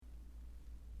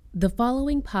The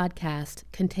following podcast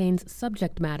contains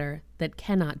subject matter that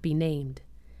cannot be named.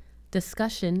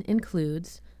 Discussion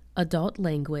includes adult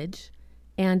language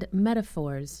and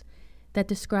metaphors that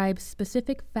describe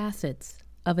specific facets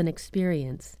of an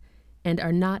experience and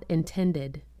are not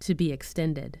intended to be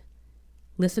extended.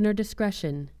 Listener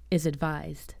discretion is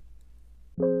advised.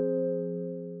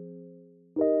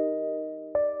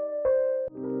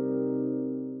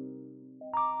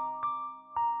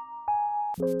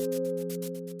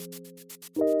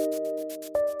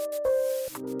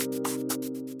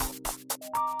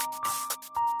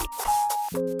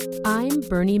 I'm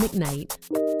Bernie McKnight,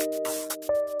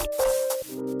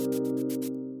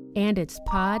 and it's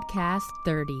Podcast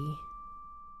 30.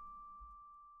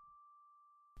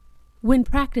 When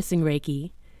practicing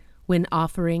Reiki, when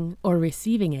offering or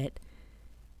receiving it,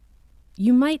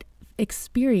 you might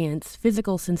experience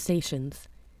physical sensations.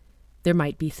 There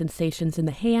might be sensations in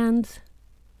the hands,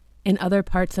 in other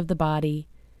parts of the body.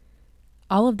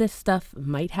 All of this stuff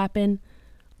might happen,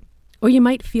 or you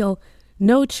might feel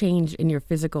no change in your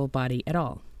physical body at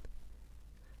all.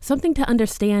 Something to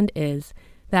understand is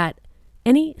that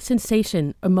any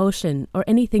sensation, emotion, or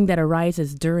anything that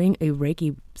arises during a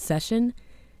Reiki session,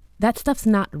 that stuff's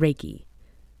not Reiki.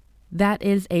 That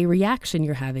is a reaction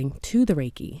you're having to the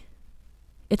Reiki.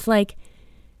 It's like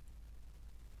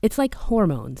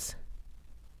hormones.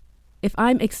 If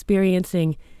I'm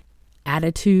experiencing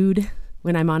attitude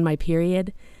when I'm on my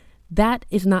period, that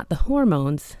is not the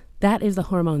hormones. That is the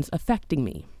hormones affecting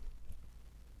me.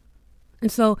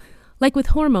 And so, like with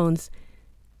hormones,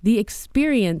 the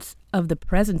experience of the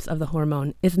presence of the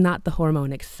hormone is not the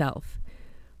hormone itself.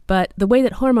 But the way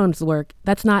that hormones work,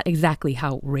 that's not exactly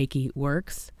how Reiki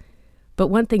works. But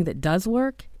one thing that does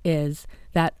work is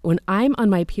that when I'm on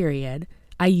my period,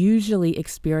 I usually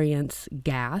experience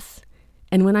gas.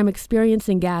 And when I'm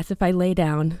experiencing gas, if I lay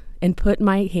down and put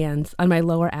my hands on my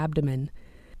lower abdomen,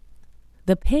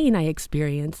 the pain I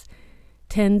experience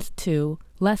tends to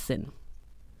lessen.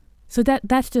 So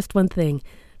that's just one thing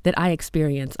that I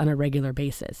experience on a regular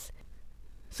basis.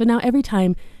 So now every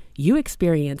time you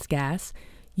experience gas,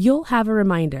 you'll have a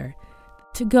reminder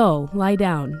to go lie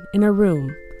down in a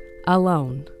room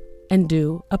alone and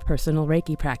do a personal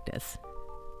Reiki practice.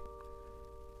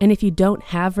 And if you don't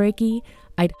have Reiki,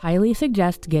 I'd highly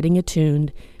suggest getting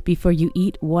attuned before you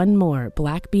eat one more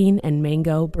black bean and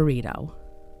mango burrito.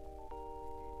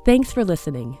 Thanks for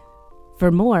listening. For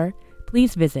more,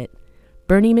 please visit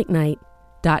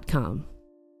BernieMcKnight.com.